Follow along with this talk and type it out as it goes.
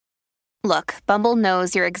Look, Bumble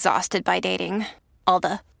knows you're exhausted by dating. All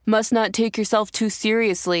the must not take yourself too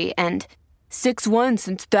seriously and 6'1"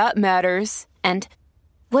 since that matters. And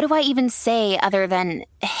what do I even say other than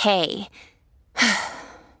hey?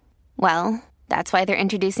 Well, that's why they're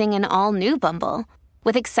introducing an all-new Bumble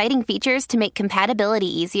with exciting features to make compatibility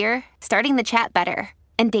easier, starting the chat better,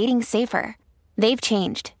 and dating safer. They've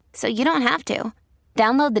changed, so you don't have to.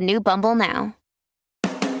 Download the new Bumble now.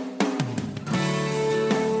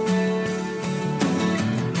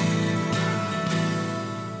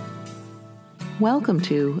 Welcome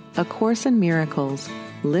to A Course in Miracles,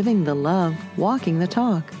 Living the Love, Walking the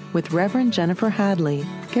Talk with Reverend Jennifer Hadley.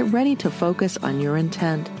 Get ready to focus on your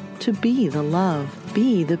intent to be the love,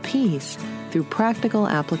 be the peace through practical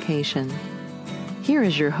application. Here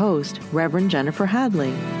is your host, Reverend Jennifer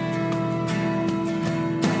Hadley.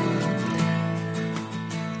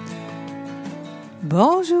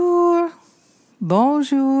 Bonjour.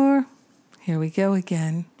 Bonjour. Here we go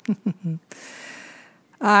again.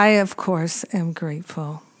 I, of course, am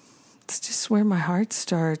grateful. It's just where my heart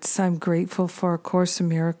starts. I'm grateful for A Course in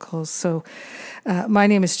Miracles. So my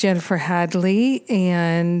name is Jennifer Hadley,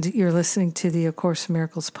 and you're listening to the A Course in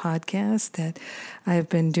Miracles podcast that I have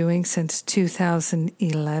been doing since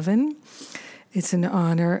 2011. It's an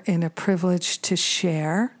honor and a privilege to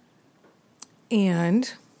share.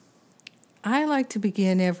 And I like to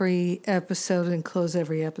begin every episode and close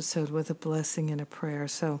every episode with a blessing and a prayer.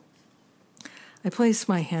 So I place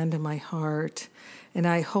my hand on my heart, and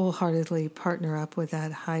I wholeheartedly partner up with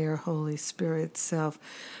that higher Holy Spirit self,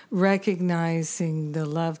 recognizing the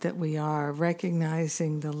love that we are,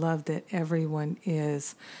 recognizing the love that everyone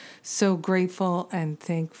is. So grateful and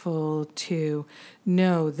thankful to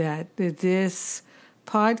know that this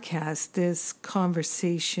podcast, this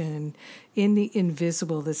conversation in the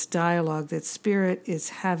invisible, this dialogue that Spirit is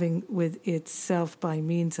having with itself by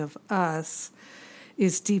means of us,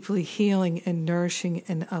 is deeply healing and nourishing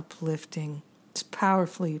and uplifting. It's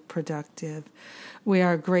powerfully productive. We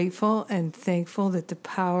are grateful and thankful that the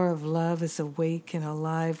power of love is awake and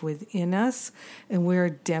alive within us, and we're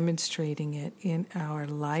demonstrating it in our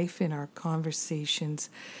life, in our conversations,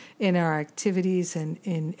 in our activities, and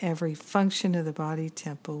in every function of the body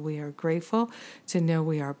temple. We are grateful to know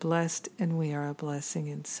we are blessed and we are a blessing,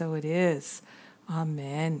 and so it is.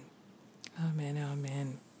 Amen. Amen.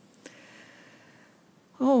 Amen.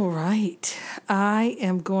 All right, I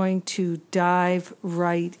am going to dive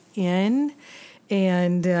right in,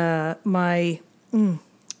 and my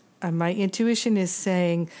intuition is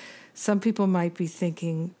saying some people might be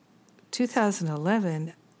thinking,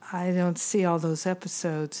 2011, I don't see all those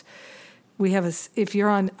episodes. We have if you're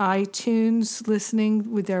on iTunes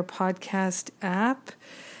listening with their podcast app,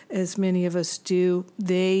 as many of us do,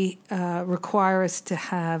 they require us to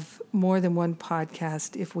have more than one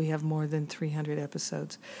podcast if we have more than 300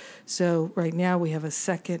 episodes. So right now we have a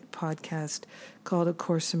second podcast called A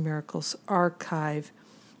Course in Miracles Archive.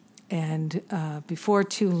 And before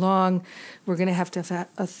too long, we're going to have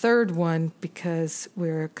a third one because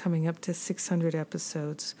we're coming up to 600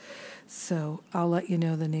 episodes. So I'll let you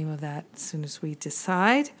know the name of that as soon as we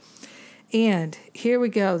decide. And here we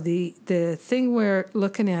go. The thing we're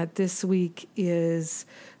looking at this week is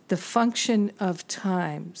the function of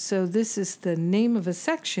time. So this is the name of a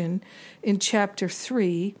section in Chapter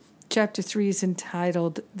 3. Chapter 3 is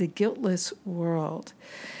entitled The Guiltless World.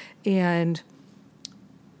 And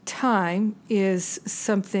time is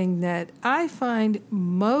something that I find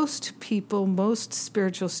most people, most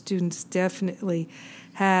spiritual students definitely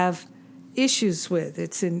have issues with.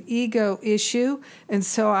 It's an ego issue, and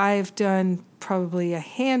so I've done probably a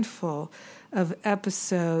handful of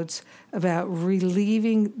episodes about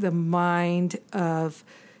relieving the mind of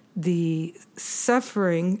the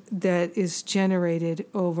suffering that is generated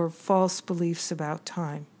over false beliefs about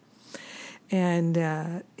time,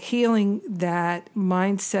 and healing that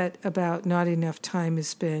mindset about not enough time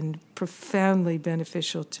has been profoundly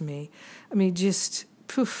beneficial to me. I mean, just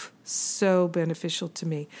so beneficial to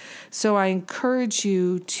me. So I encourage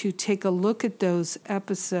you to take a look at those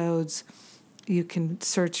episodes. You can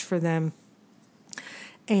search for them.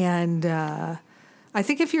 And I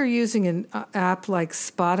think if you're using an app like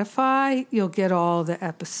Spotify, you'll get all the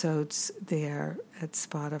episodes there at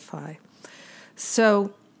Spotify.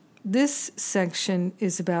 So this section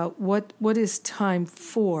is about what is time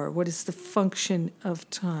for? What is the function of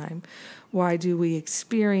time? Why do we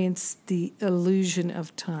experience the illusion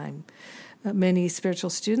of time? Many spiritual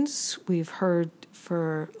students, we've heard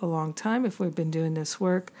for a long time, if we've been doing this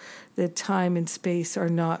work, that time and space are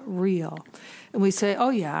not real. And we say,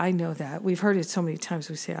 oh yeah, I know that. We've heard it so many times.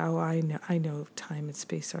 We say, oh, I know time and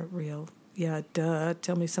space aren't real. Yeah, duh.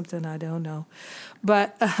 Tell me something I don't know.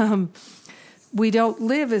 But we don't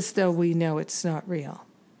live as though we know it's not real.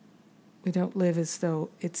 We don't live as though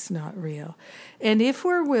it's not real. And if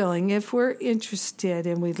we're willing, if we're interested,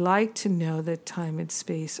 and we'd like to know that time and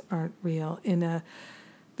space aren't real in a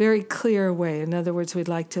very clear way, in other words, we'd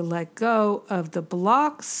like to let go of the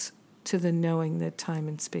blocks to the knowing that time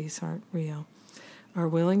and space aren't real. Our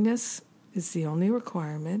willingness is the only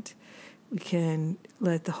requirement. We can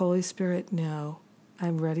let the Holy Spirit know,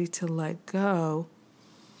 I'm ready to let go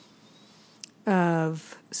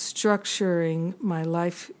of structuring my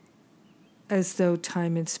life as though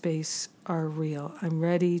time and space are real. I'm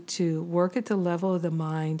ready to work at the level of the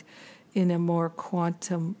mind in a more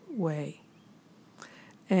quantum way.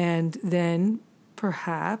 And then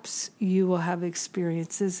perhaps you will have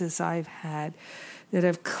experiences, as I've had, that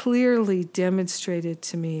have clearly demonstrated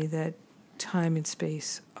to me that time and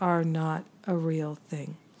space are not a real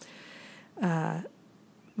thing.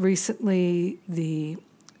 Recently, the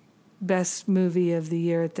best movie of the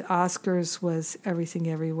year at the Oscars was Everything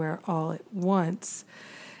Everywhere All at Once.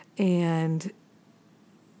 And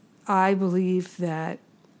I believe that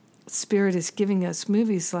Spirit is giving us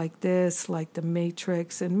movies like this, like The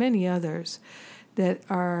Matrix, and many others that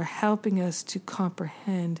are helping us to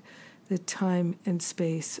comprehend that time and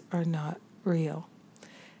space are not real.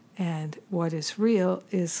 And what is real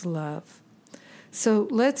is love. So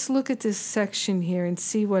let's look at this section here and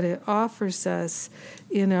see what it offers us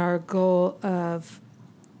in our goal of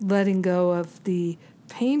letting go of the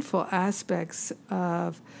painful aspects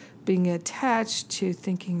of being attached to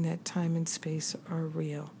thinking that time and space are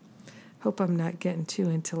real. Hope I'm not getting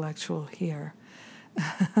too intellectual here.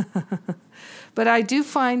 But I do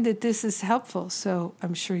find that this is helpful, so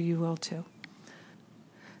I'm sure you will too.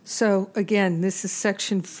 So again, this is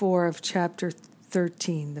section 4 of chapter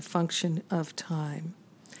 13, the function of time.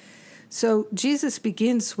 So Jesus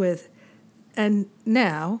begins with, and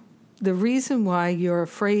now the reason why you're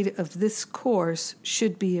afraid of this course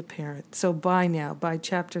should be apparent. So by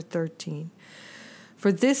chapter 13.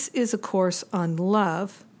 For this is a course on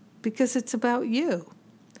love because it's about you.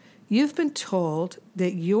 You've been told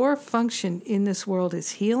that your function in this world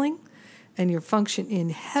is healing and your function in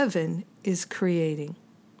heaven is creating.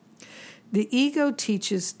 The ego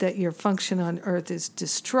teaches that your function on earth is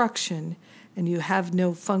destruction and you have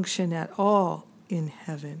no function at all in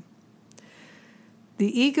heaven.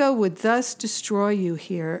 The ego would thus destroy you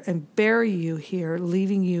here and bury you here,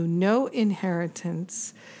 leaving you no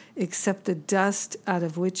inheritance except the dust out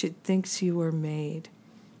of which it thinks you were made.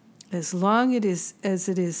 As long as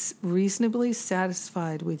it is reasonably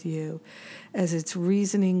satisfied with you, as its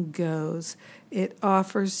reasoning goes, it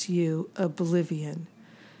offers you oblivion.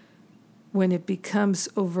 When it becomes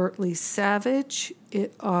overtly savage,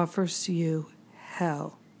 it offers you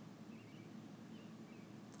hell.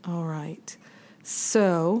 All right.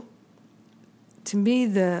 So, to me,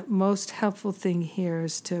 the most helpful thing here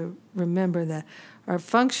is to remember that our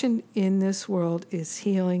function in this world is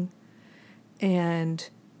healing, and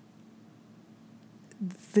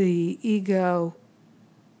the ego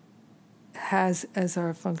has as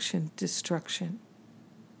our function destruction.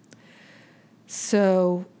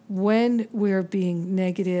 So when we're being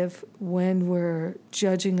negative, when we're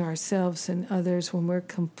judging ourselves and others, when we're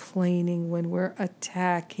complaining, when we're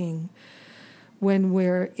attacking, when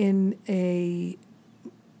we're in an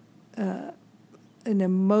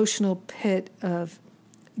emotional pit of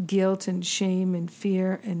guilt and shame and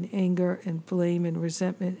fear and anger and blame and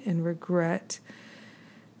resentment and regret,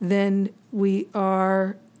 then we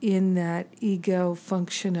are in that ego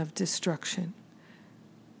function of destruction.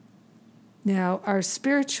 Now, our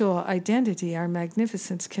spiritual identity, our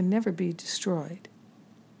magnificence, can never be destroyed.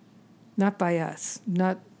 Not by us.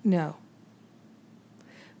 Not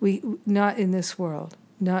in this world,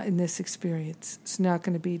 not in this experience. It's not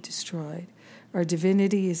going to be destroyed. Our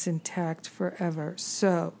divinity is intact forever.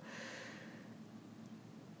 So,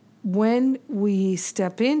 when we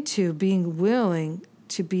step into being willing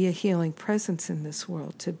to be a healing presence in this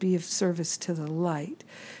world, to be of service to the light,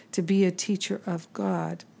 to be a teacher of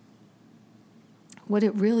God, what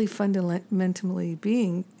it really fundamentally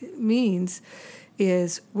means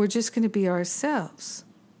is we're just going to be ourselves.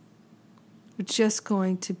 We're just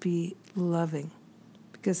going to be loving,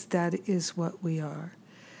 because that is what we are.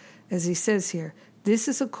 As he says here, this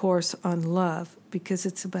is a course on love because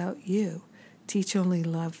it's about you. Teach only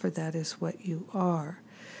love, for that is what you are.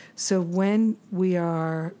 So when we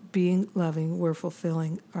are being loving, we're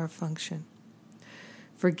fulfilling our function.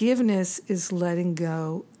 Forgiveness is letting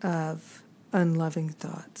go of unloving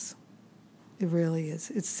thoughts. It really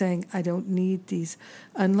is. It's saying, I don't need these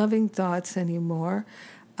unloving thoughts anymore.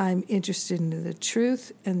 I'm interested in the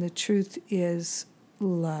truth, and the truth is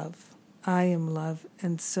love. I am love,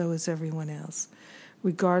 and so is everyone else,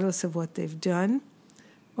 regardless of what they've done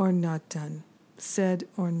or not done, said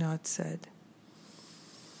or not said.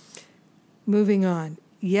 Moving on.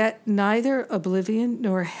 Yet neither oblivion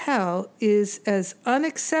nor hell is as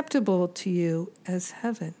unacceptable to you as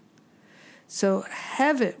heaven. So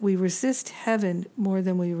heaven, we resist heaven more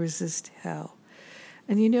than we resist hell.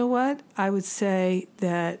 And you know what? I would say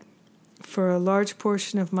that for a large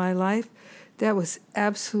portion of my life, that was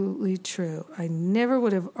absolutely true. I never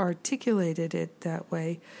would have articulated it that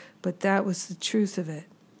way, but that was the truth of it.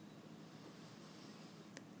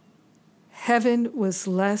 Heaven was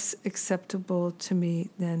less acceptable to me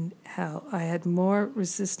than hell. I had more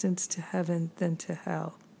resistance to heaven than to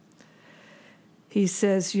hell. He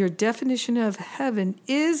says, your definition of heaven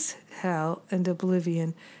is hell and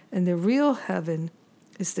oblivion, and the real heaven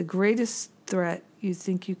is the greatest threat you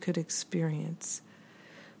think you could experience.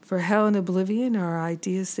 For hell and oblivion are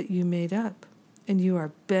ideas that you made up, and you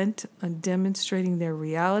are bent on demonstrating their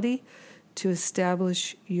reality to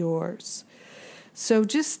establish yours. So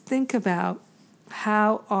just think about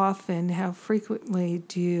how often, how frequently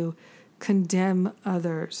do you condemn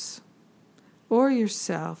others or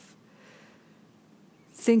yourself,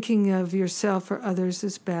 thinking of yourself or others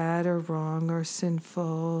as bad or wrong or sinful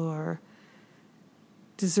or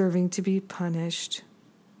deserving to be punished.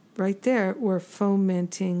 Right there, we're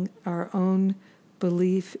fomenting our own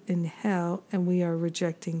belief in hell, and we are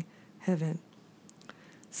rejecting heaven.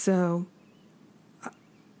 So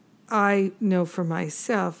I know for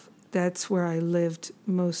myself, that's where I lived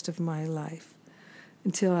most of my life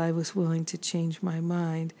until I was willing to change my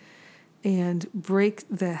mind and break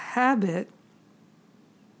the habit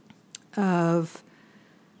of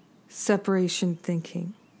separation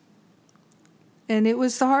thinking. And it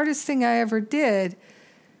was the hardest thing I ever did.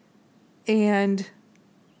 And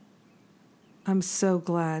I'm so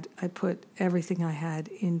glad I put everything I had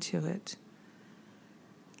into it.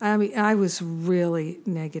 I mean, I was really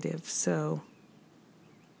negative, so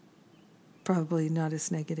probably not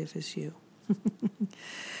as negative as you.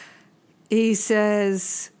 He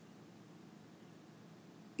says,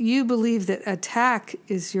 you believe that attack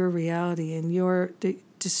is your reality and your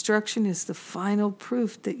destruction is the final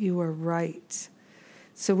proof that you are right.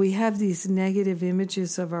 So we have these negative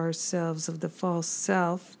images of ourselves, of the false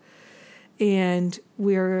self, and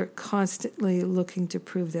we're constantly looking to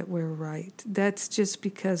prove that we're right. That's just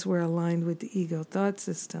because we're aligned with the ego thought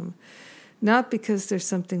system. Not because there's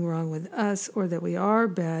something wrong with us or that we are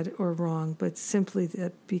bad or wrong, but simply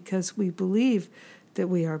that because we believe that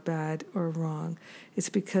we are bad or wrong. It's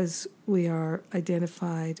because we are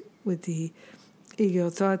identified with the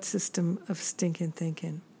ego thought system of stinking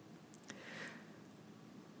thinking.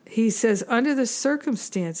 He says, under the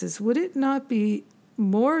circumstances, would it not be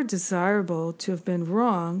more desirable to have been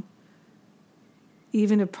wrong,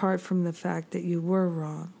 even apart from the fact that you were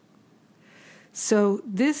wrong? So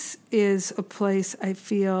this is a place I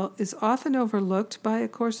feel is often overlooked by A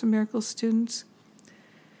Course in Miracles students.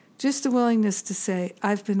 Just the willingness to say,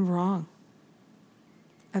 I've been wrong.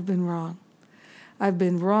 I've been wrong. I've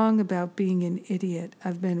been wrong about being an idiot.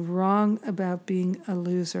 I've been wrong about being a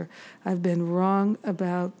loser. I've been wrong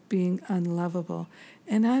about being unlovable.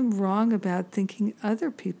 And I'm wrong about thinking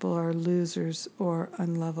other people are losers or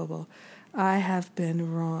unlovable. I have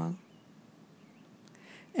been wrong.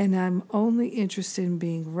 And I'm only interested in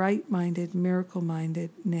being right-minded,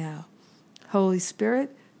 miracle-minded now. Holy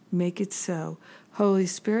Spirit, make it so. Holy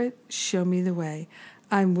Spirit, show me the way.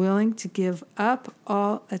 I'm willing to give up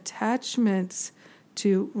all attachments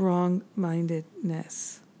to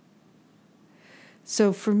wrong-mindedness.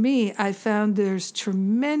 So for me, I found there's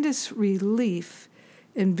tremendous relief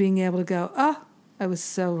in being able to go, I was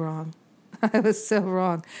so wrong. I was so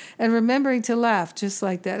wrong. And remembering to laugh just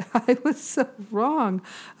like that. I was so wrong.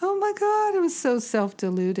 Oh my God, I was so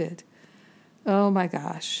self-deluded. Oh my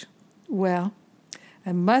gosh. Well,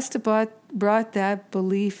 I must have brought that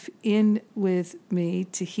belief in with me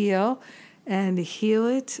to heal, and to heal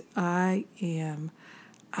it, I am.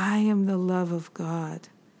 I am the love of God.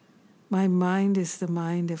 My mind is the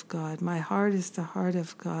mind of God. My heart is the heart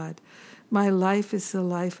of God. My life is the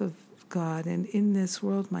life of God. And in this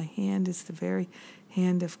world, my hand is the very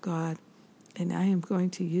hand of God. And I am going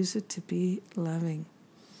to use it to be loving.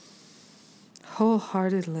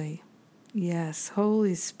 Wholeheartedly. Yes,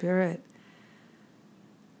 Holy Spirit.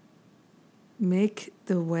 Make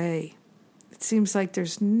the way. It seems like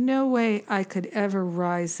there's no way I could ever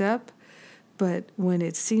rise up, but when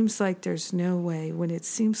it seems like there's no way, when it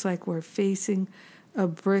seems like we're facing a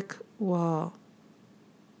brick wall,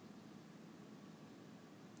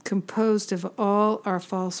 composed of all our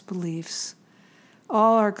false beliefs,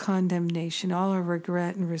 all our condemnation, all our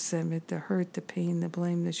regret and resentment, the hurt, the pain, the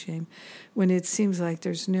blame, the shame, when it seems like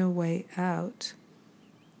there's no way out,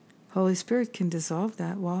 Holy Spirit can dissolve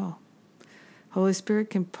that wall. Holy Spirit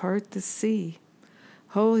can part the sea.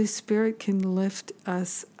 Holy Spirit can lift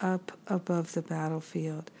us up above the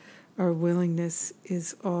battlefield. Our willingness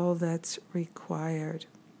is all that's required.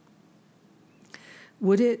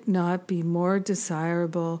 Would it not be more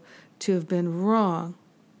desirable to have been wrong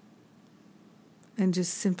and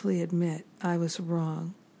just simply admit, I was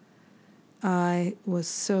wrong. I was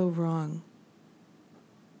so wrong.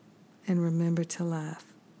 And remember to laugh.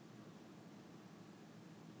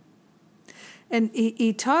 And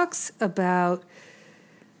he talks about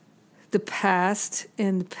the past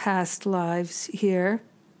and past lives here.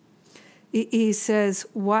 He says,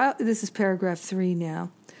 while this is paragraph 3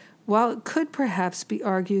 now, while it could perhaps be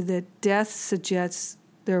argued that death suggests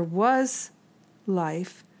there was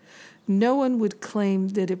life, no one would claim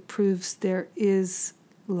that it proves there is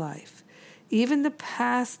life. Even the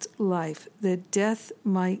past life that death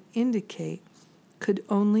might indicate could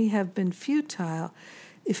only have been futile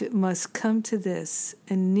if it must come to this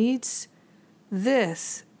and needs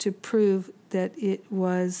this to prove that it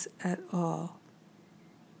was at all.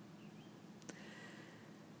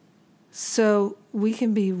 So we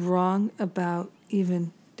can be wrong about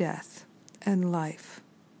even death and life.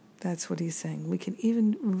 That's what he's saying. We can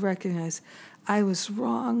even recognize, I was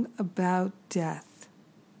wrong about death.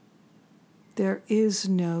 There is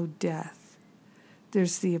no death.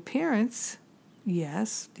 There's the appearance.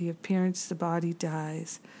 Yes, the appearance, the body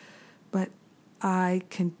dies. But I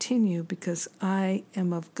continue because I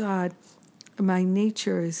am of God. My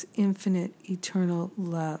nature is infinite, eternal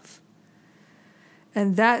love.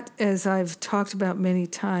 And that, as I've talked about many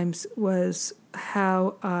times, was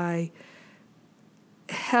how I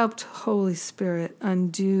helped Holy Spirit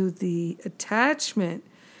undo the attachment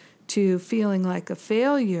to feeling like a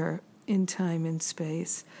failure in time and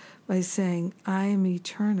space by saying, I am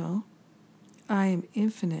eternal, I am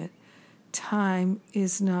infinite, time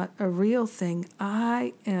is not a real thing,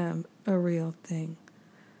 I am a real thing.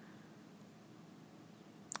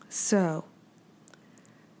 So,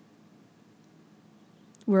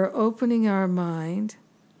 we're opening our mind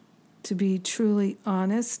to be truly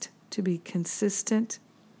honest, to be consistent,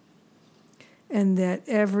 and that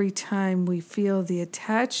every time we feel the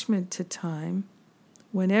attachment to time,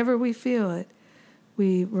 whenever we feel it,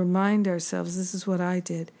 we remind ourselves, this is what I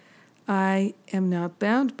did, I am not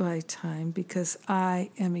bound by time because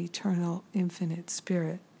I am eternal, infinite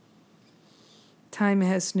spirit. Time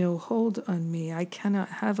has no hold on me. I cannot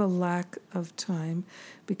have a lack of time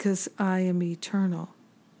because I am eternal.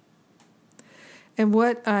 And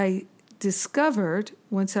what I discovered,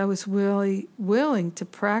 once I was really willing to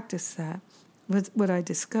practice that, what I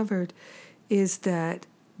discovered is that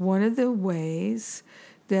one of the ways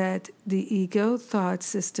that the ego thought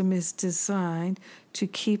system is designed to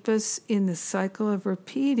keep us in the cycle of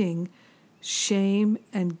repeating shame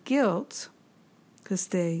and guilt, because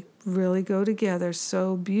they really go together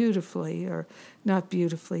so beautifully, or not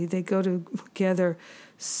beautifully, they go together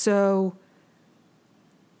so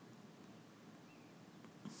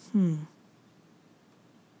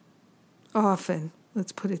often,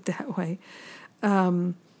 let's put it that way,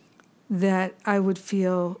 that I would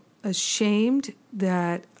feel ashamed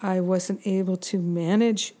that I wasn't able to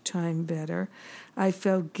manage time better. I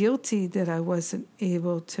felt guilty that I wasn't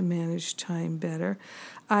able to manage time better.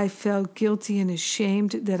 I felt guilty and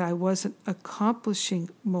ashamed that I wasn't accomplishing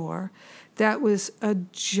more. That was a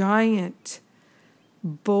giant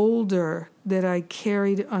boulder that I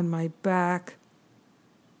carried on my back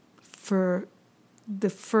for the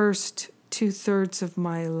first 2/3 of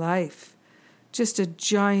my life. Just a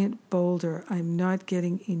giant boulder. I'm not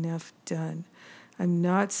getting enough done. I'm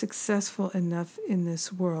not successful enough in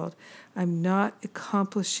this world. I'm not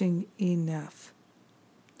accomplishing enough.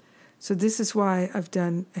 So this is why I've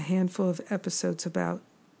done a handful of episodes about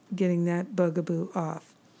getting that bugaboo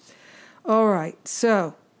off. All right,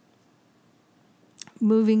 so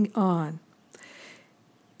moving on.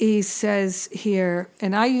 He says here,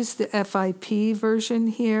 and I use the FIP version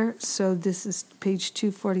here, so this is page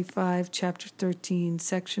 245, chapter 13,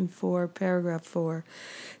 section 4, paragraph 4.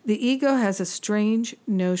 The ego has a strange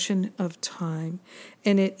notion of time,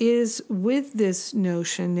 and it is with this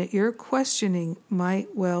notion that your questioning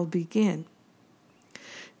might well begin.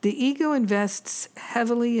 The ego invests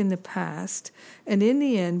heavily in the past, and in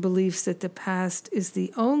the end believes that the past is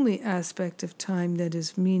the only aspect of time that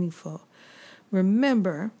is meaningful.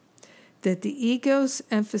 Remember that the ego's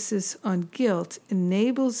emphasis on guilt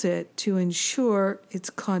enables it to ensure its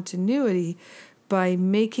continuity by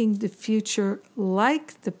making the future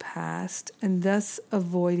like the past and thus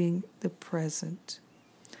avoiding the present.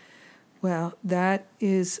 Well, that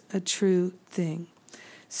is a true thing.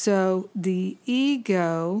 So the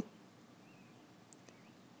ego,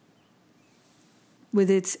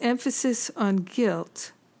 with its emphasis on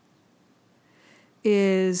guilt,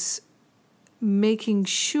 is making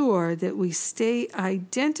sure that we stay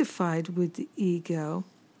identified with the ego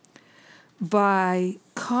by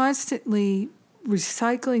constantly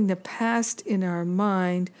recycling the past in our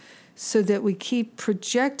mind so that we keep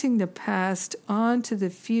projecting the past onto the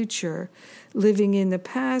future, living in the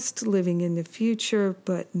past, living in the future,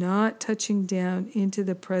 but not touching down into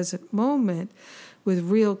the present moment with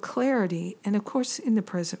real clarity. And of course, in the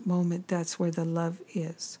present moment, that's where the love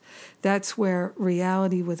is. That's where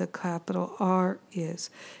reality with a capital R is.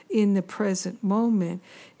 In the present moment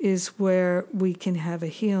is where we can have a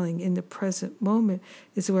healing. In the present moment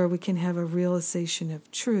is where we can have a realization of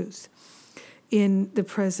truth. In the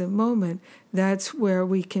present moment, that's where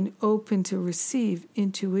we can open to receive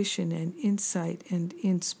intuition and insight and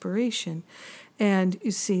inspiration. And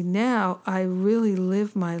you see, now I really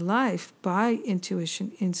live my life by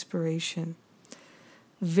intuition, inspiration.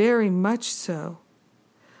 Very much so.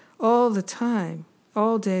 All the time,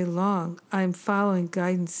 all day long, I'm following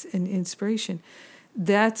guidance and inspiration.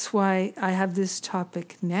 That's why I have this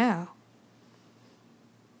topic now.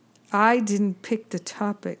 I didn't pick the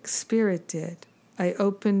topic, Spirit did. I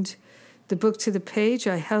opened the book to the page,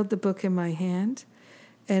 I held the book in my hand,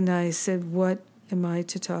 and I said, what am I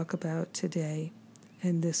to talk about today?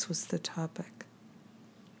 And this was the topic.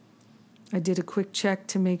 I did a quick check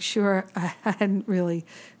to make sure I hadn't really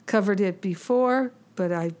covered it before,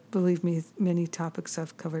 but I believe me, many topics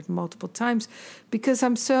I've covered multiple times because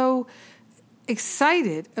I'm so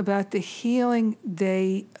excited about the healing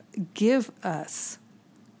they give us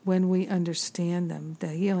when we understand them, the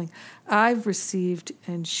healing I've received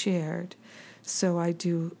and shared. So I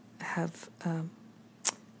do have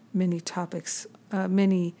many topics,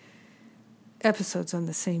 many episodes on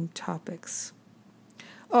the same topics.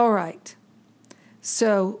 All right.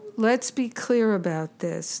 So let's be clear about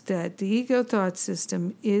this, that the ego thought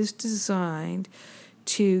system is designed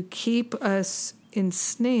to keep us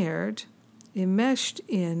ensnared, enmeshed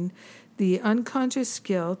in the unconscious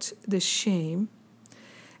guilt, the shame,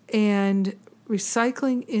 and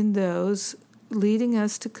recycling in those, leading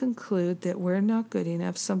us to conclude that we're not good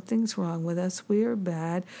enough, something's wrong with us, we are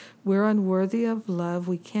bad, we're unworthy of love,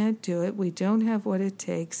 we can't do it, we don't have what it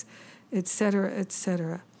takes, etc.,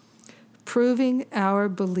 etc. Proving our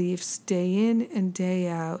beliefs day in and day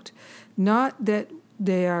out, not that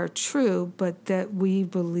they are true, but that we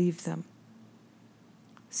believe them.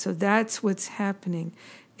 So that's what's happening.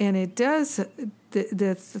 And it does,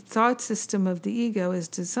 the thought system of the ego is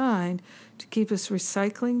designed to keep us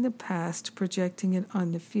recycling the past, projecting it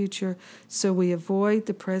on the future, so we avoid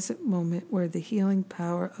the present moment where the healing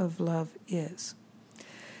power of love is.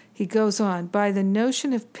 He goes on, by the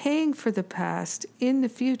notion of paying for the past in the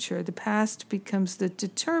future, the past becomes the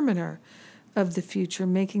determiner of the future,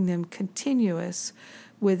 making them continuous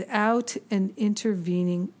without an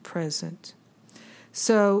intervening present.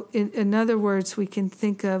 So, in other words, we can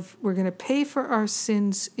think of, we're going to pay for our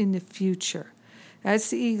sins in the future.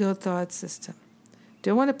 That's the ego thought system.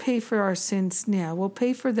 Don't want to pay for our sins now. We'll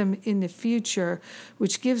pay for them in the future,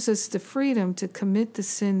 which gives us the freedom to commit the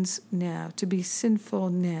sins now, to be sinful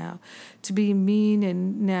now, to be mean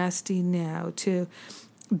and nasty now, to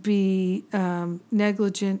be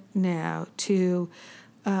negligent now, to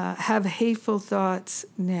have hateful thoughts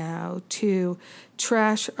now, to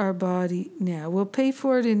trash our body now. We'll pay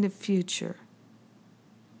for it in the future.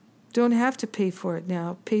 Don't have to pay for it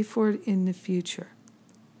now. Pay for it in the future.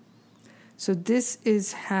 So this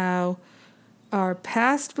is how our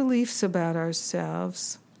past beliefs about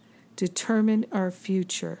ourselves determine our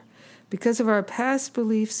future. Because of our past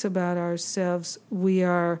beliefs about ourselves, we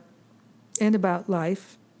are, and about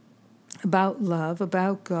life, about love,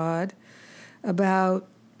 about God, about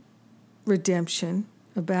redemption,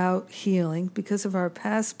 about healing, because of our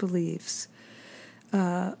past beliefs,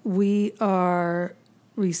 we are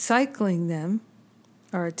recycling them,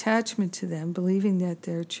 our attachment to them, believing that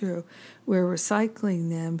they're true. We're recycling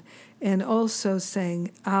them and also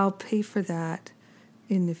saying, I'll pay for that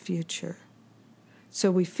in the future.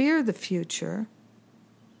 So we fear the future.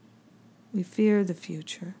 We fear the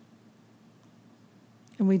future.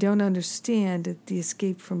 And we don't understand that the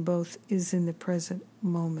escape from both is in the present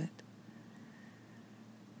moment.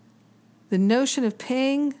 The notion of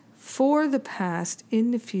paying for the past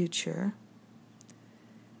in the future,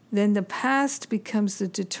 then the past becomes the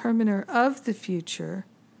determiner of the future,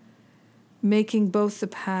 making both the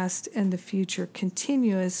past and the future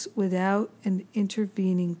continuous without an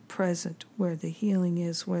intervening present where the healing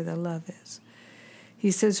is, where the love is.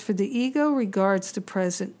 He says, for the ego regards the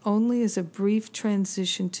present only as a brief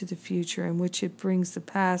transition to the future in which it brings the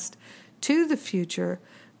past to the future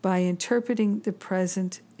by interpreting the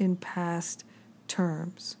present in past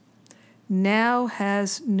terms. Now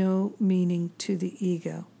has no meaning to the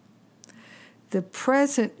ego. The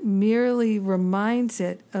present merely reminds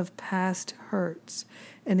it of past hurts,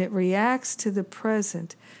 and it reacts to the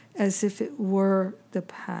present as if it were the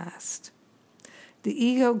past. The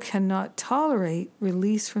ego cannot tolerate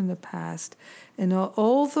release from the past, and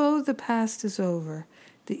although the past is over,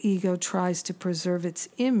 the ego tries to preserve its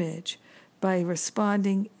image by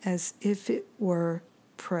responding as if it were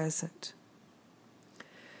present.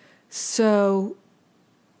 So,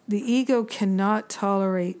 the ego cannot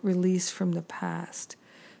tolerate release from the past,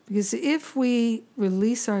 because if we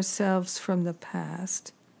release ourselves from the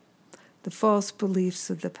past, the false beliefs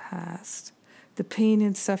of the past, the pain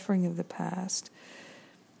and suffering of the past,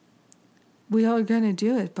 we are going to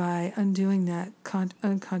do it by undoing that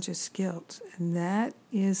unconscious guilt. And that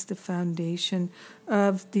is the foundation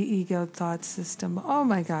of the ego thought system. Oh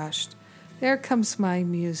my gosh, there comes my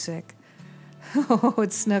music. Oh,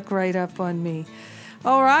 it snuck right up on me.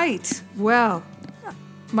 All right, well,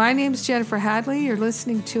 my name's Jennifer Hadley. You're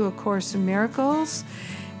listening to A Course in Miracles,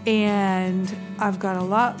 and I've got a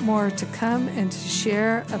lot more to come and to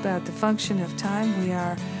share about the function of time. We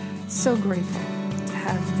are so grateful to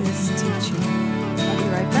have this teaching. I'll be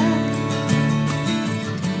right back.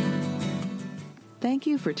 Thank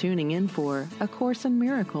you for tuning in for A Course in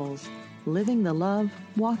Miracles, Living the Love,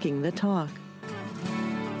 Walking the Talk.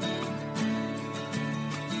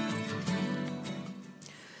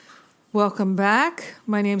 Welcome back.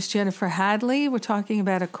 My name's Jennifer Hadley. We're talking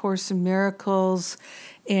about A Course in Miracles,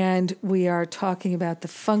 and we are talking about the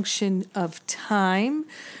function of time.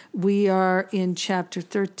 We are in Chapter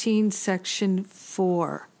 13, Section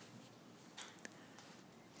 4.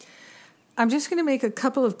 I'm just going to make a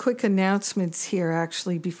couple of quick announcements here,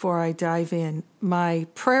 actually, before I dive in. My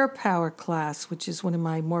Prayer Power class, which is one of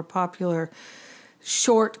my more popular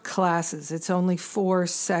short classes. It's only 4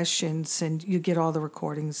 sessions, and you get all the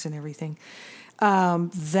recordings and everything.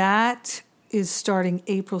 That is starting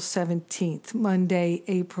April 17th, Monday,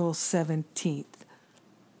 April 17th.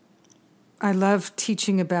 I love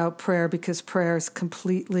teaching about prayer because prayer has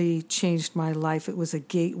completely changed my life. It was a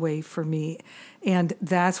gateway for me. And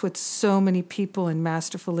that's what so many people in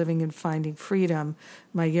Masterful Living and Finding Freedom,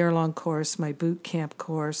 my year-long course, my boot camp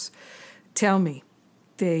course, tell me.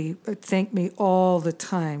 They thank me all the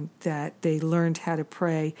time that they learned how to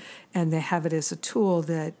pray, and they have it as a tool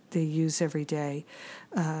that they use every day,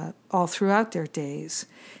 all throughout their days.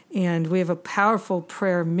 And we have a powerful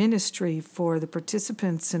prayer ministry for the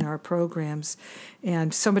participants in our programs.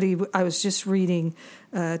 And I was just reading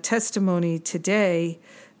a testimony today,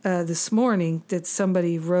 this morning, that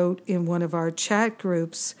somebody wrote in one of our chat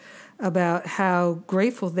groups about how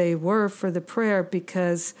grateful they were for the prayer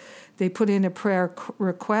because they put in a prayer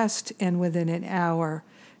request, and within an hour,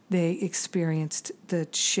 they experienced the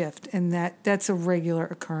shift. And that's a regular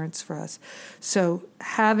occurrence for us. So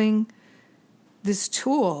having this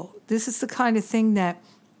tool, this is the kind of thing that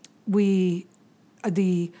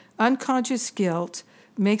the unconscious guilt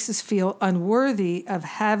makes us feel unworthy of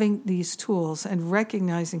having these tools, and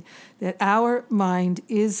recognizing that our mind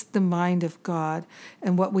is the mind of God,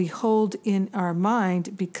 and what we hold in our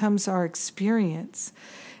mind becomes our experience.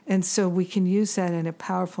 And so we can use that in a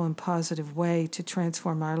powerful and positive way to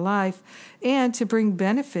transform our life and to bring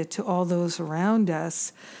benefit to all those around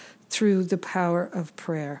us through the power of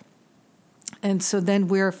prayer. And so then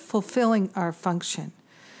we're fulfilling our function.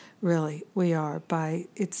 Really, we are.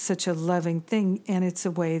 It's such a loving thing, and it's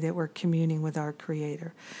a way that we're communing with our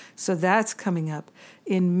Creator. So that's coming up.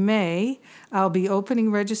 In May, I'll be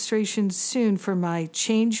opening registration soon for my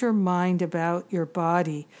Change Your Mind About Your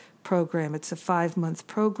Body program. It's a 5-month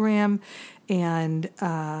program, and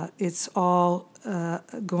it's all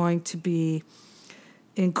going to be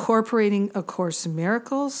incorporating A Course in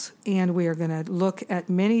Miracles, and we are going to look at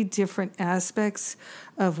many different aspects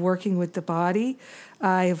of working with the body.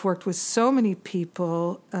 I have worked with so many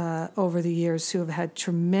people over the years who have had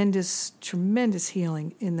tremendous, tremendous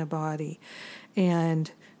healing in the body,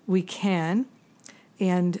 and we can.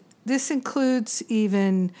 And this includes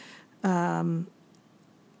even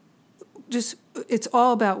it's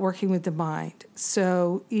all about working with the mind.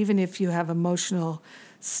 So even if you have emotional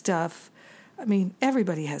stuff, I mean,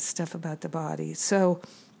 everybody has stuff about the body. So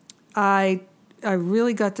I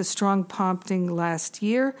really got the strong prompting last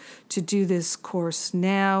year to do this course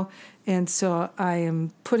now. And so I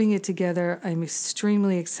am putting it together. I'm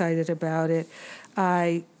extremely excited about it.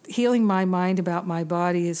 Healing my mind about my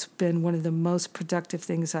body has been one of the most productive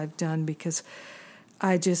things I've done, because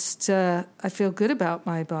I feel good about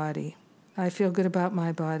my body. I feel good about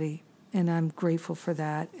my body, and I'm grateful for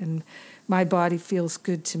that. And my body feels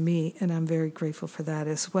good to me, and I'm very grateful for that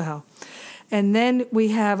as well. And then we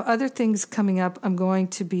have other things coming up. I'm going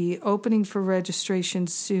to be opening for registration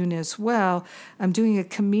soon as well. I'm doing a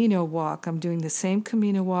Camino walk. I'm doing the same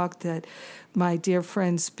Camino walk that my dear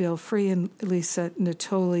friends Bill Free and Lisa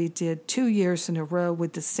Natoli did 2 years in a row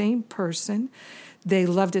with the same person. They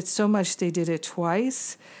loved it so much they did it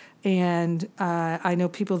twice. And I know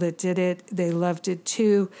people that did it. They loved it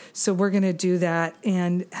too. So we're going to do that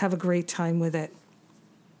and have a great time with it.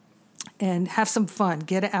 And have some fun,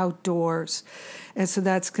 get outdoors. And so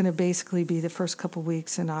that's going to basically be the first couple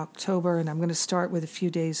weeks in October. And I'm going to start with a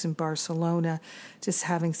few days in Barcelona, just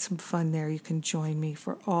having some fun there. You can join me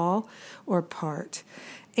for all or part.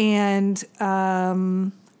 And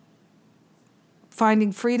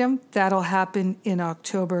Finding Freedom, that'll happen in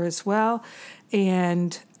October as well.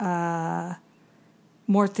 And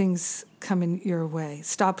more things coming your way.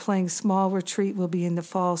 Stop Playing Small retreat will be in the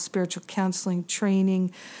fall. Spiritual counseling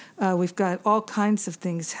training. We've got all kinds of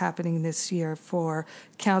things happening this year for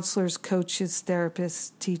counselors, coaches,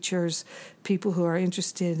 therapists, teachers, people who are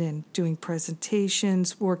interested in doing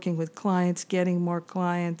presentations, working with clients, getting more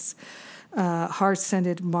clients,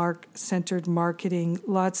 heart-centered marketing,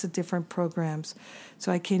 lots of different programs.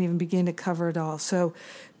 So I can't even begin to cover it all. So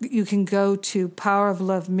you can go to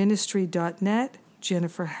powerofloveministry.net,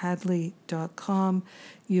 jenniferhadley.com.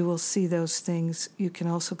 You will see those things. You can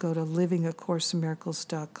also go to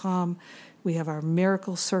livingacourseofmiracles.com. We have our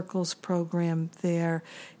Miracle Circles program there.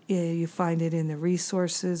 You find it in the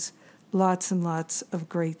resources. Lots and lots of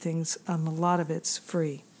great things. A lot of it's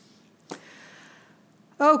free.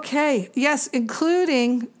 Okay, yes,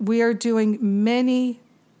 including we are doing many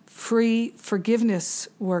free forgiveness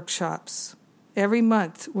workshops. Every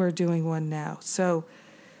month we're doing one now. So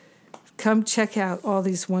come check out all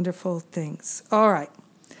these wonderful things. All right.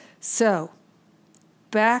 So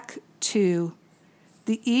back to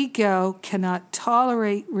the ego cannot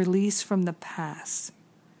tolerate release from the past.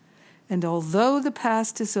 And although the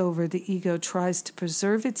past is over, the ego tries to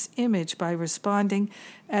preserve its image by responding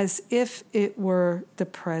as if it were the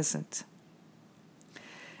present.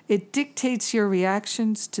 It dictates your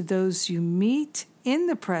reactions to those you meet in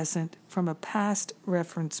the present from a past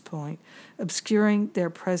reference point, obscuring their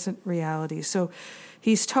present reality. So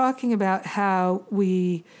he's talking about how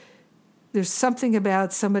there's something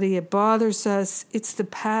about somebody, it bothers us. It's the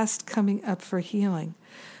past coming up for healing.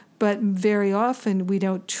 But very often we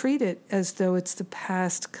don't treat it as though it's the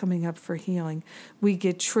past coming up for healing. We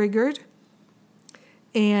get triggered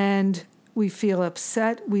and we feel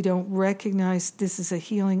upset. We don't recognize this is a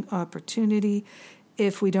healing opportunity.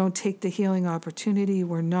 If we don't take the healing opportunity,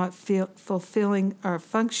 we're not fulfilling our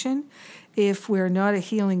function. If we're not a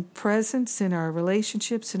healing presence in our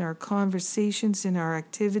relationships, in our conversations, in our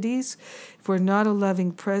activities, if we're not a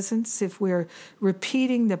loving presence, if we're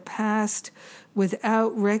repeating the past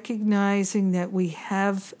without recognizing that we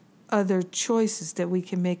have other choices, that we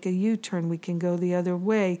can make a U-turn, we can go the other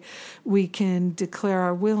way, we can declare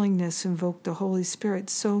our willingness, invoke the Holy Spirit.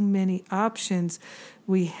 So many options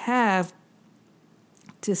we have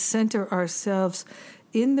to center ourselves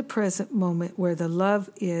in the present moment where the love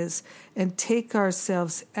is and take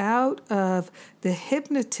ourselves out of the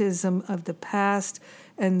hypnotism of the past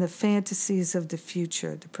and the fantasies of the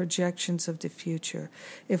future, the projections of the future.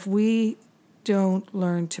 If we don't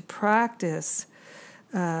learn to practice,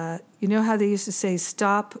 you know how they used to say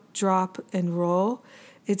stop, drop, and roll?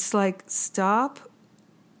 It's like stop,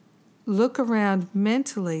 look around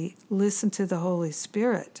mentally, listen to the Holy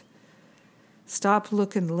Spirit. Stop,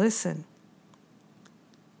 look, and listen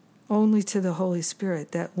only to the Holy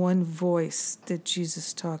Spirit, that one voice that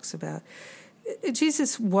Jesus talks about.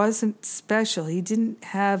 Jesus wasn't special. He didn't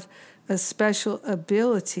have a special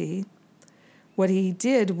ability. What he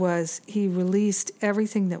did was he released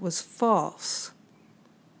everything that was false.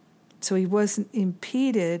 So he wasn't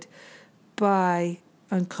impeded by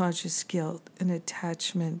unconscious guilt and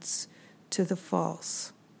attachments to the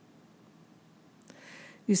false.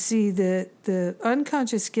 You see, the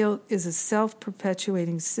unconscious guilt is a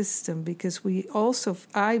self-perpetuating system because we also,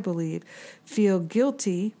 I believe, feel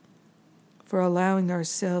guilty for allowing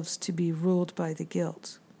ourselves to be ruled by the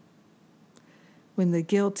guilt. When the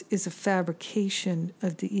guilt is a fabrication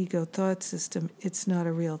of the ego thought system, it's not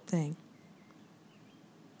a real thing.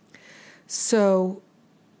 So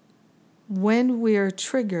when we're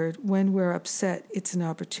triggered, when we're upset, it's an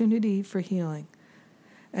opportunity for healing.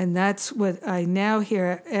 And that's what I now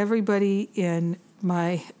hear everybody in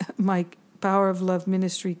my Power of Love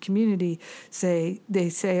ministry community say. They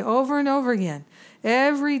say over and over again.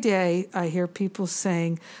 Every day I hear people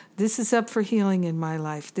saying, this is up for healing in my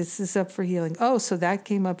life. This is up for healing. Oh, so that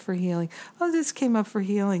came up for healing. Oh, this came up for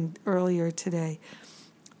healing earlier today.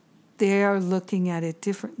 They are looking at it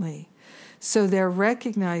differently. So they're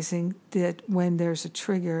recognizing that when there's a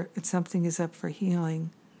trigger and something is up for healing,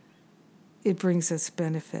 it brings us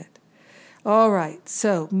benefit. All right,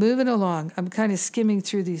 so moving along. I'm kind of skimming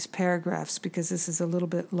through these paragraphs because this is a little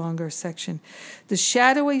bit longer section. The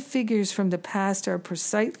shadowy figures from the past are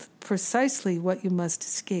precisely what you must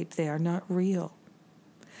escape. They are not real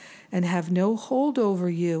and have no hold over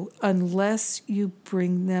you unless you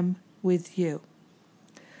bring them with you.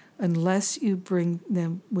 Unless you bring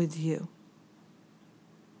them with you.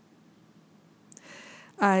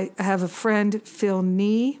 I have a friend, Phil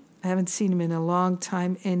Nee. I haven't seen him in a long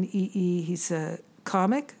time, N-E-E. He's a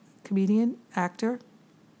comedian, actor.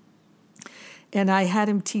 And I had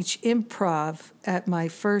him teach improv at my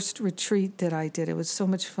first retreat that I did. It was so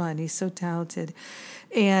much fun. He's so talented.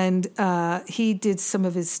 And he did some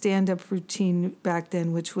of his stand-up routine back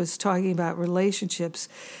then, which was talking about relationships.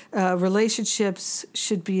 Relationships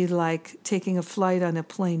should be like taking a flight on a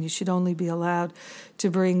plane. You should only be allowed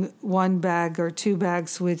to bring one bag or two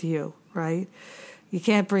bags with you, right? You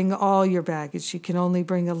can't bring all your baggage. You can only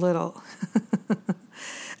bring a little.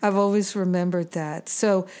 I've always remembered that.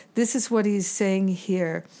 So this is what he's saying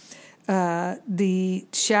here. The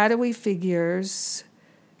shadowy figures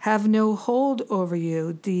have no hold over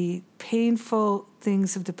you. The painful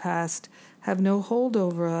things of the past have no hold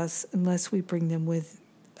over us unless we bring them with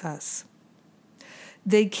us.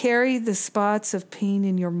 They carry the spots of pain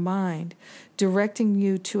in your mind, directing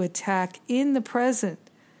you to attack in the present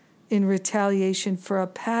in retaliation for a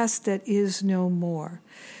past that is no more.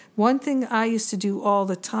 One thing I used to do all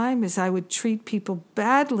the time is I would treat people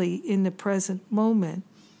badly in the present moment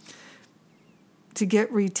to get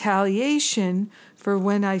retaliation for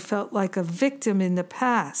when I felt like a victim in the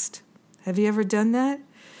past. Have you ever done that?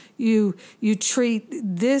 You treat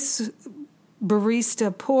this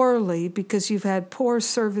barista poorly because you've had poor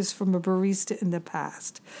service from a barista in the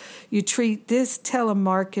past. You treat this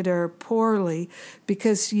telemarketer poorly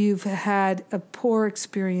because you've had a poor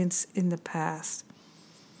experience in the past.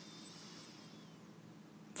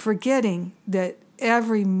 Forgetting that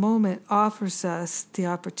every moment offers us the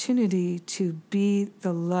opportunity to be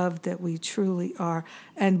the love that we truly are,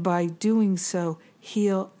 and by doing so,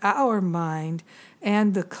 heal our mind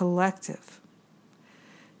and the collective.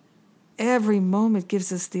 Every moment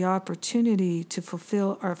gives us the opportunity to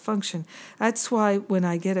fulfill our function. That's why when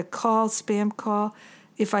I get a call, spam call,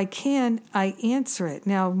 if I can, I answer it.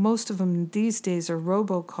 Now, most of them these days are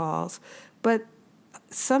robocalls, but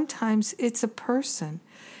sometimes it's a person.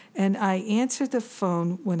 And I answer the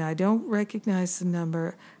phone when I don't recognize the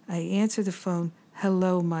number. I answer the phone,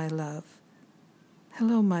 hello, my love.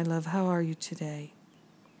 Hello, my love, how are you today?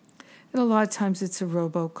 And a lot of times it's a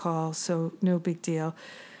robocall, so no big deal.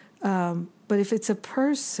 But if it's a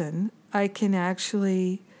person, I can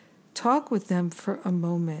actually talk with them for a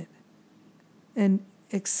moment and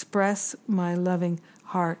express my loving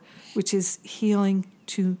heart, which is healing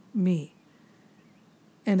to me.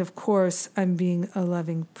 And of course, I'm being a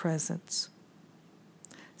loving presence.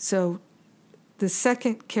 So the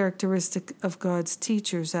second characteristic of God's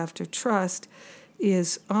teachers after trust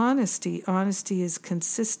is honesty. Honesty is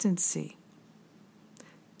consistency.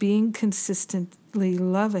 Being consistently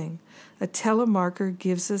loving. A telemarketer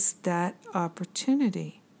gives us that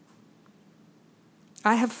opportunity.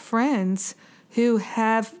 I have friends who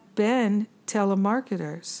have been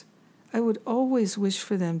telemarketers. I would always wish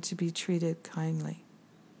for them to be treated kindly.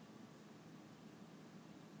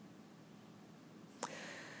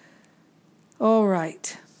 All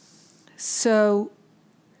right. So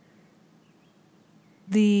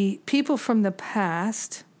the people from the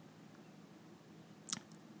past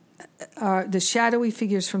are the shadowy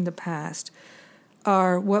figures from the past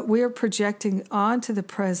are what we're projecting onto the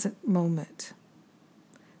present moment.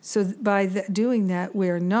 So by doing that,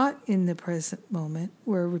 we're not in the present moment.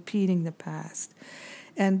 We're repeating the past.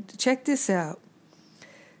 And check this out.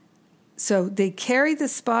 So they carry the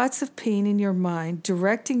spots of pain in your mind,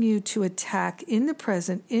 directing you to attack in the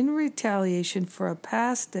present in retaliation for a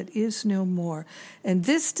past that is no more. And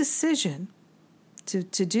this decision to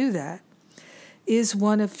do that is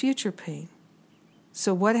one of future pain.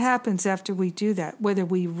 So what happens after we do that? Whether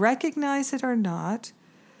we recognize it or not,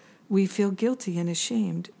 we feel guilty and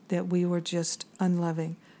ashamed that we were just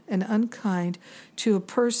unloving and unkind to a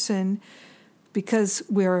person because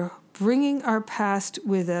we're bringing our past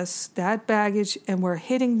with us, that baggage, and we're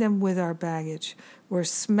hitting them with our baggage. We're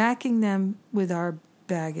smacking them with our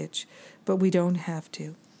baggage, but we don't have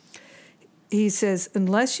to. He says,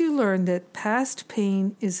 unless you learn that past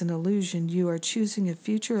pain is an illusion, you are choosing a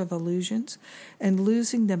future of illusions and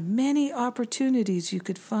losing the many opportunities you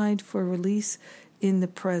could find for release in the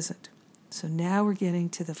present. So now we're getting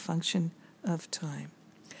to the function of time.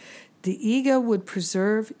 The ego would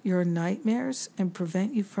preserve your nightmares and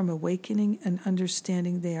prevent you from awakening and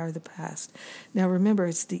understanding they are the past. Now remember,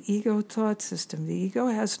 it's the ego thought system. The ego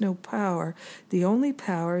has no power. The only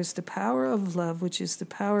power is the power of love, which is the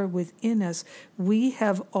power within us. We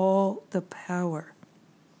have all the power.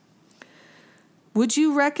 Would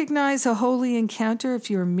you recognize a holy encounter if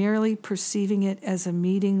you're merely perceiving it as a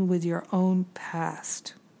meeting with your own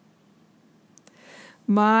past?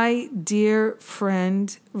 My dear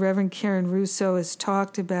friend, Reverend Karen Russo, has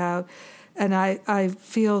talked about, and I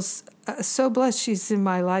feel so blessed she's in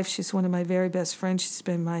my life. She's one of my very best friends. She's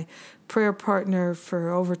been my prayer partner for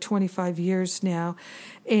over 25 years now.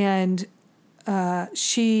 And I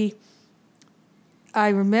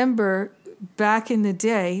remember back in the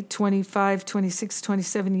day, 25, 26,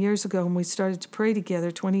 27 years ago, when we started to pray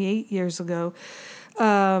together, 28 years ago,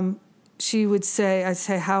 she would say, I'd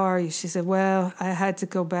say, how are you? She said, well, I had to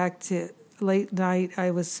go back to late night.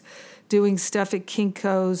 I was doing stuff at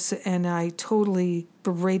Kinko's and I totally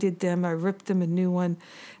berated them. I ripped them a new one.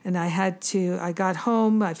 And I got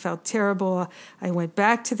home. I felt terrible. I went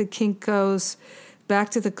back to the Kinko's,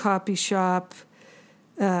 back to the copy shop,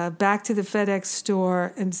 back to the FedEx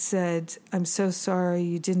store and said, I'm so sorry.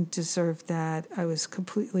 You didn't deserve that. I was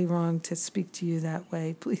completely wrong to speak to you that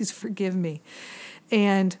way. Please forgive me.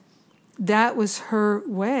 And that was her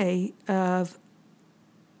way of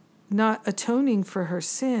not atoning for her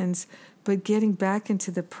sins, but getting back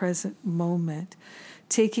into the present moment,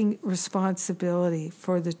 taking responsibility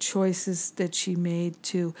for the choices that she made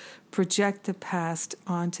to project the past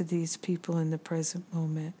onto these people in the present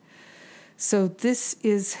moment. So this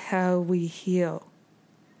is how we heal.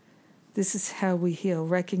 This is how we heal,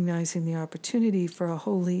 recognizing the opportunity for a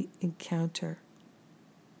holy encounter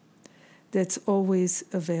that's always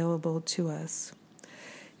available to us.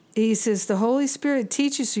 He says, the Holy Spirit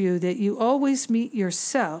teaches you that you always meet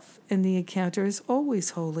yourself, and the encounter is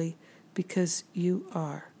always holy because you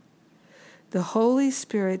are. The Holy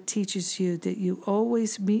Spirit teaches you that you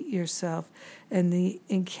always meet yourself, and the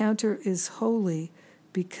encounter is holy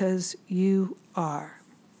because you are.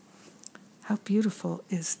 How beautiful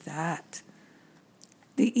is that?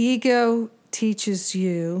 The ego teaches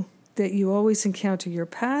you that you always encounter your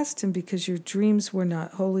past, and because your dreams were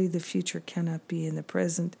not holy, the future cannot be, and the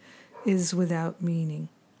present is without meaning.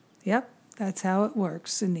 Yep, that's how it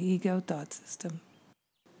works in the ego thought system.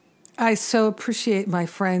 I so appreciate my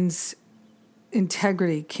friend's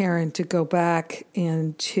integrity, Karen, to go back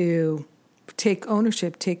and to take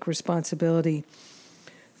ownership, take responsibility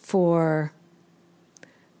for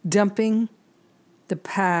dumping the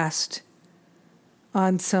past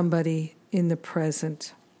on somebody in the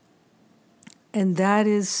present. And that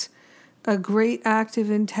is a great act of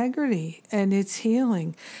integrity, and it's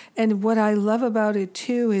healing. And what I love about it,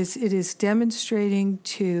 too, is it is demonstrating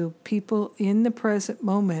to people in the present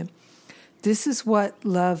moment, this is what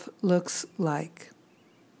love looks like.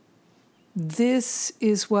 This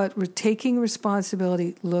is what taking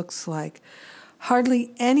responsibility looks like.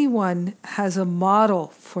 Hardly anyone has a model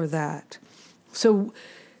for that. So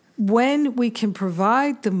when we can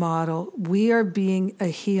provide the model, we are being a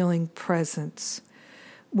healing presence.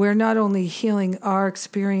 We're not only healing our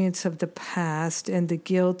experience of the past and the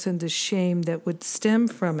guilt and the shame that would stem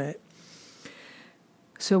from it.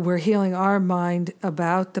 So we're healing our mind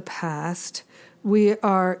about the past. We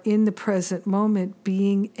are in the present moment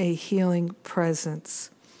being a healing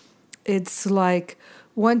presence. It's like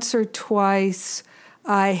once or twice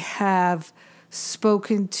I have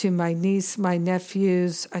spoken to my niece, my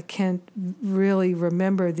nephews. I can't really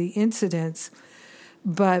remember the incidents,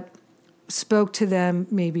 but spoke to them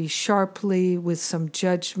maybe sharply with some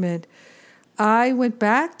judgment. I went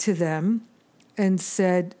back to them and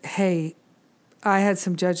said, hey, I had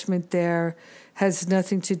some judgment there, has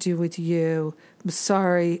nothing to do with you. I'm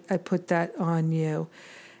sorry I put that on you.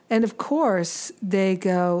 And of course, they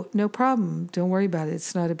go, no problem, don't worry about it,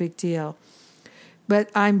 it's not a big deal. But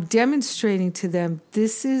I'm demonstrating to them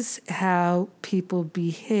this is how people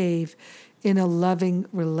behave in a loving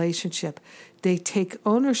relationship. They take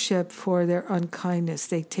ownership for their unkindness.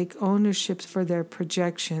 They take ownership for their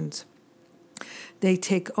projections. They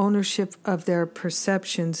take ownership of their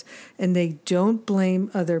perceptions, and they don't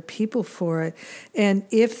blame other people for it. And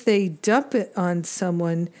if they dump it on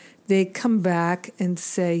someone, they come back and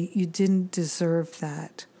say, you didn't deserve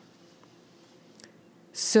that.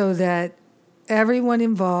 So that everyone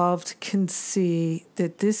involved can see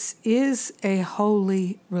that this is a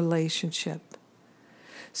holy relationship.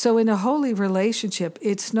 So in a holy relationship,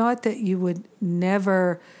 it's not that you would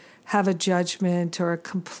never have a judgment or a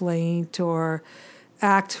complaint or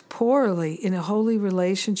act poorly. In a holy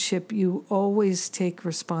relationship, you always take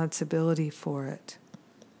responsibility for it.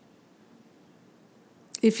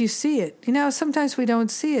 If you see it, sometimes we don't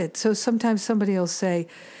see it. So sometimes somebody will say,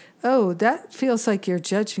 oh, that feels like you're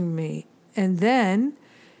judging me. And then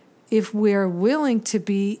if we're willing to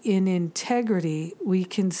be in integrity, we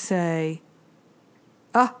can say,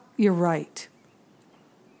 you're right.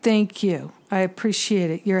 Thank you. I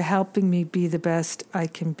appreciate it. You're helping me be the best I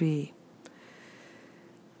can be.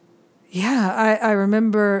 Yeah, I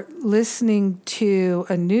remember listening to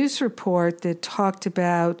a news report that talked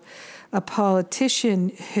about a politician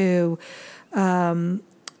who,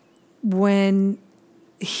 when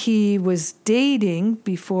he was dating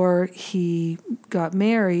before he got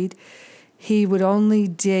married, he would only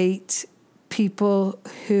date people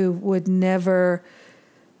who would never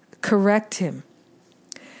correct him.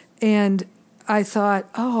 And I thought,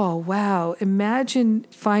 oh, wow, imagine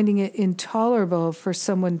finding it intolerable for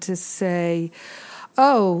someone to say,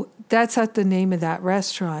 oh, that's not the name of that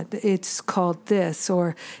restaurant. It's called this,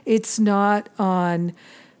 or it's not on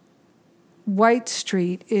White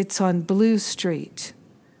Street, it's on Blue Street.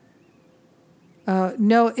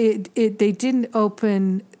 No, they didn't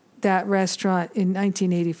open that restaurant in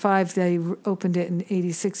 1985. They opened it in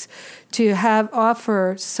 86 to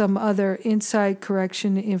offer some other inside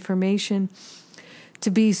correction information,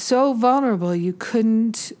 to be so vulnerable you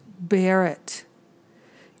couldn't bear it.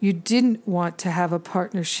 You didn't want to have a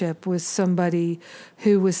partnership with somebody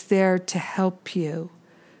who was there to help you,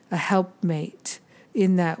 a helpmate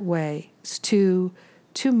in that way. It's too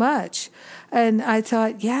much. And I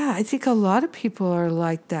thought, yeah, I think a lot of people are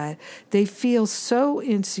like that. They feel so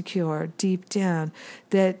insecure deep down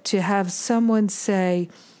that to have someone say,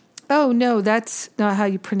 oh, no, that's not how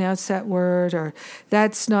you pronounce that word, or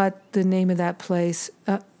that's not the name of that place,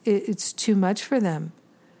 it's too much for them.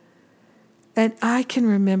 And I can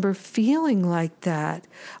remember feeling like that.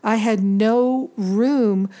 I had no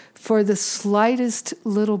room for the slightest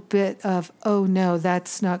little bit of, oh, no,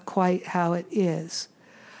 that's not quite how it is.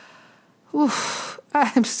 Oof,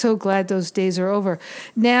 I'm so glad those days are over.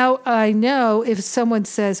 Now I know if someone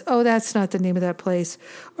says, oh, that's not the name of that place,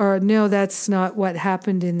 or no, that's not what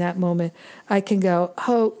happened in that moment, I can go,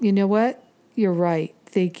 oh, you know what? You're right.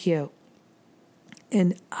 Thank you.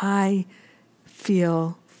 And I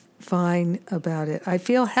feel fine about it. I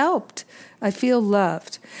feel helped. I feel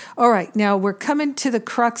loved. All right, now we're coming to the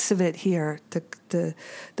crux of it here, the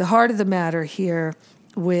heart of the matter here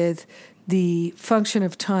with the function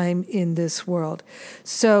of time in this world.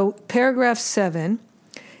 So, paragraph 7,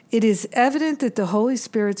 it is evident that the Holy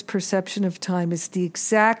Spirit's perception of time is the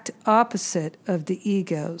exact opposite of the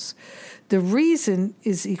ego's. The reason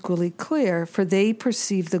is equally clear, for they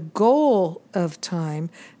perceive the goal of time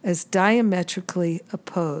as diametrically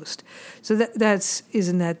opposed. So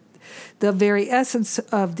isn't that the very essence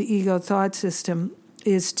of the ego thought system,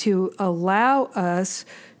 is to allow us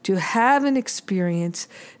to have an experience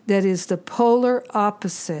that is the polar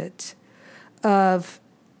opposite of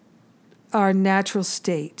our natural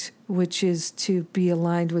state, which is to be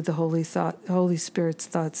aligned with the Holy Spirit's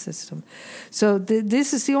thought system. So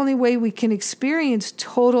this is the only way we can experience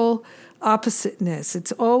total oppositeness.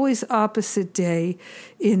 It's always opposite day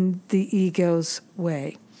in the ego's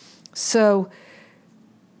way. So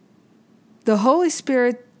the Holy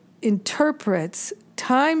Spirit interprets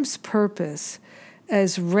time's purpose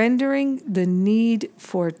as rendering the need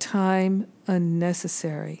for time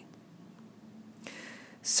unnecessary.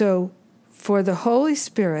 So, for the Holy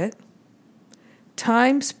Spirit,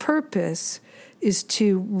 time's purpose is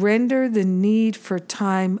to render the need for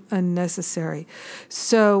time unnecessary.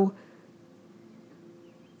 So,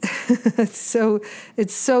 it's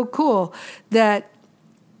so cool that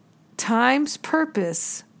time's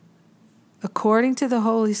purpose, according to the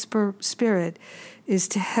Holy Spirit, is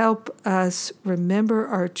to help us remember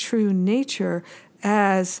our true nature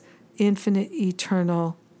as infinite,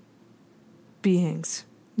 eternal beings,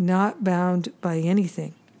 not bound by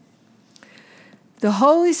anything. The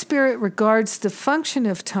Holy Spirit regards the function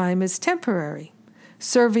of time as temporary,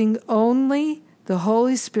 serving only the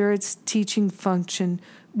Holy Spirit's teaching function,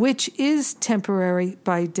 which is temporary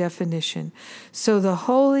by definition. So the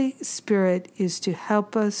Holy Spirit is to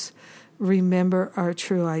help us remember our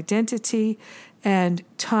true identity, and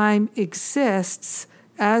time exists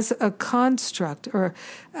as a construct, or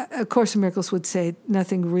A Course in Miracles would say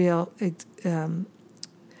nothing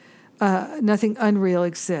unreal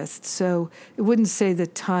exists. So it wouldn't say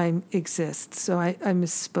that time exists. So I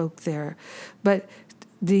misspoke there. But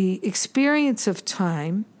the experience of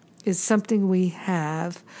time is something we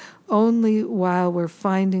have only while we're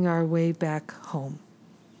finding our way back home.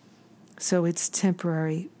 So it's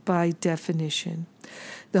temporary by definition.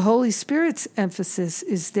 The Holy Spirit's emphasis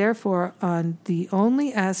is therefore on the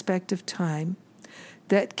only aspect of time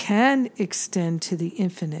that can extend to the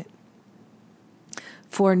infinite.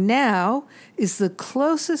 For now is the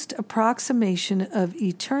closest approximation of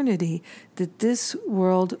eternity that this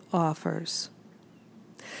world offers.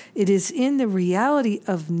 It is in the reality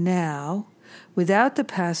of now, without the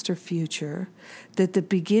past or future, that the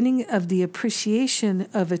beginning of the appreciation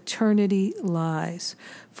of eternity lies.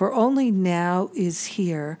 For only now is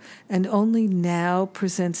here, and only now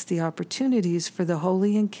presents the opportunities for the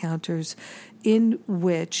holy encounters in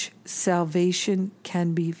which salvation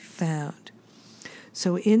can be found.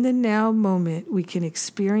 So in the now moment, we can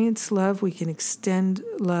experience love, we can extend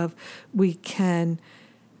love, we can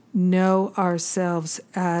know ourselves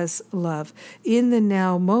as love. In the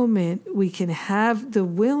now moment, we can have the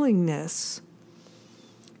willingness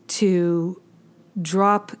to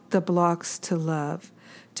drop the blocks to love,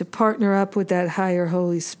 to partner up with that higher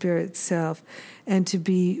Holy Spirit self, and to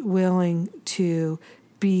be willing to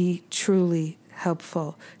be truly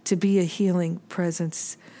helpful, to be a healing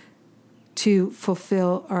presence, to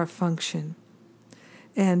fulfill our function.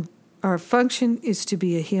 And our function is to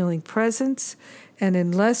be a healing presence, and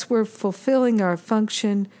unless we're fulfilling our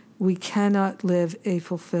function, we cannot live a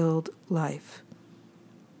fulfilled life.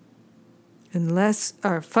 Unless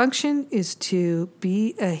our function is to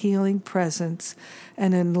be a healing presence,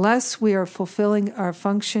 and unless we are fulfilling our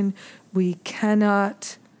function, we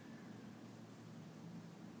cannot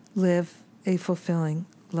live a fulfilling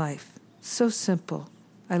life. So simple.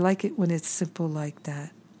 I like it when it's simple like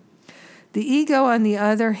that. The ego, on the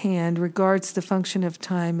other hand, regards the function of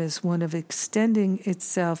time as one of extending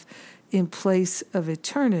itself in place of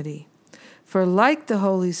eternity. For like the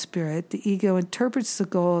Holy Spirit, the ego interprets the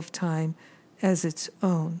goal of time as its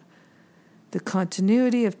own. The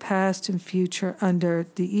continuity of past and future under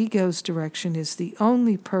the ego's direction is the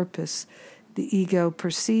only purpose the ego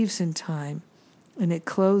perceives in time, and it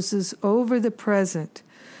closes over the present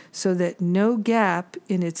so that no gap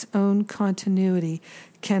in its own continuity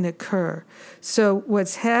can occur. So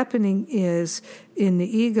what's happening is, in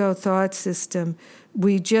the ego thought system,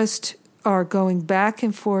 we just are going back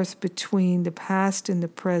and forth between the past and the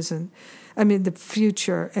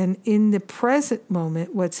future. And in the present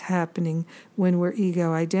moment, what's happening when we're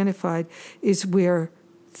ego identified is we're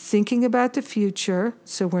thinking about the future,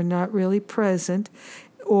 so we're not really present,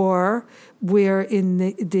 or we're in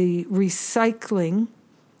the recycling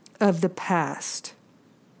of the past.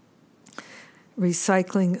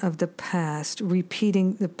 Recycling of the past,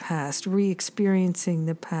 repeating the past, re-experiencing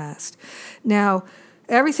the past. Now,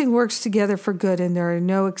 everything works together for good, and there are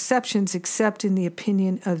no exceptions except in the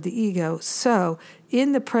opinion of the ego. So,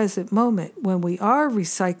 in the present moment, when we are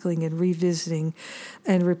recycling and revisiting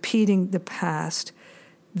and repeating the past,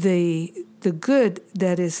 the good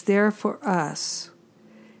that is there for us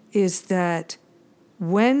is that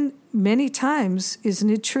many times, isn't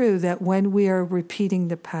it true that when we are repeating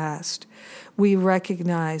the past, we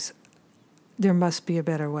recognize there must be a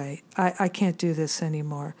better way. I can't do this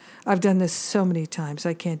anymore. I've done this so many times.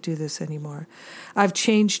 I can't do this anymore. I've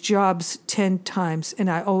changed jobs 10 times, and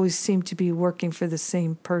I always seem to be working for the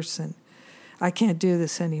same person. I can't do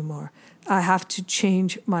this anymore. I have to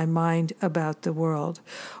change my mind about the world.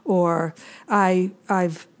 Or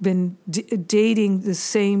I've been dating the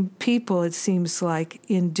same people, it seems like,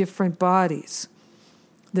 in different bodies.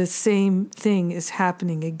 The same thing is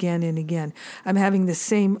happening again and again. I'm having the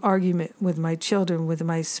same argument with my children, with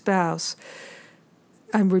my spouse.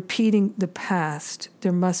 I'm repeating the past.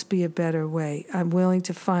 There must be a better way. I'm willing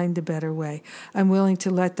to find the better way. I'm willing to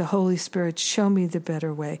let the Holy Spirit show me the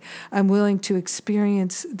better way. I'm willing to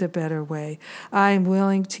experience the better way. I'm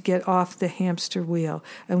willing to get off the hamster wheel.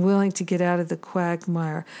 I'm willing to get out of the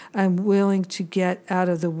quagmire. I'm willing to get out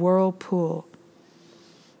of the whirlpool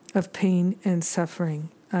of pain and suffering.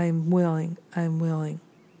 I'm willing. I'm willing.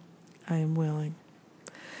 I am willing.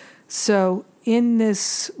 So in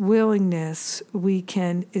this willingness, we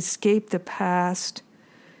can escape the past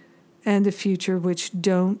and the future which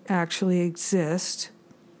don't actually exist,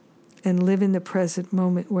 and live in the present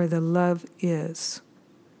moment where the love is.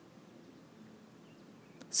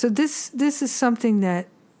 So this is something that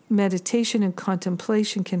meditation and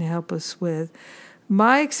contemplation can help us with.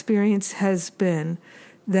 My experience has been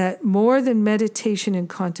that more than meditation and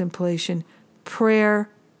contemplation, prayer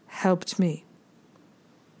helped me.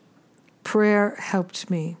 Prayer helped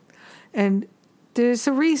me. And there's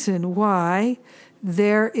a reason why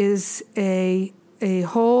there is a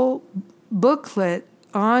whole booklet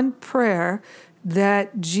on prayer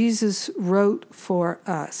that Jesus wrote for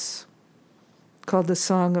us called the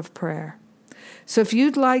Song of Prayer. So if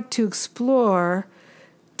you'd like to explore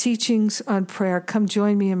teachings on prayer, come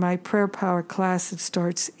join me in my Prayer Power class that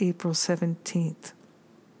starts April 17th.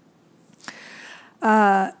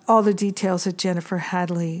 All the details at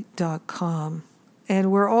jenniferhadley.com.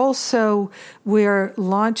 And we're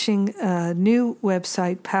launching a new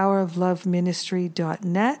website,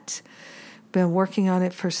 powerofloveministry.net. Been working on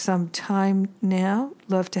it for some time now.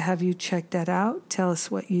 Love to have you check that out. Tell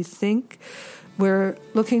us what you think. We're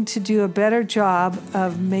looking to do a better job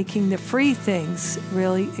of making the free things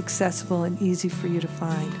really accessible and easy for you to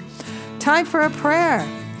find. Time for a prayer.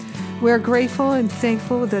 We're grateful and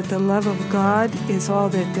thankful that the love of God is all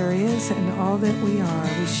that there is and all that we are.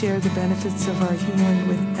 We share the benefits of our healing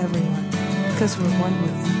with everyone because we're one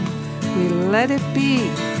with Him. We let it be,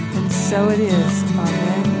 and so it is.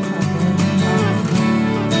 Amen, amen,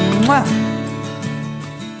 amen. Mwah!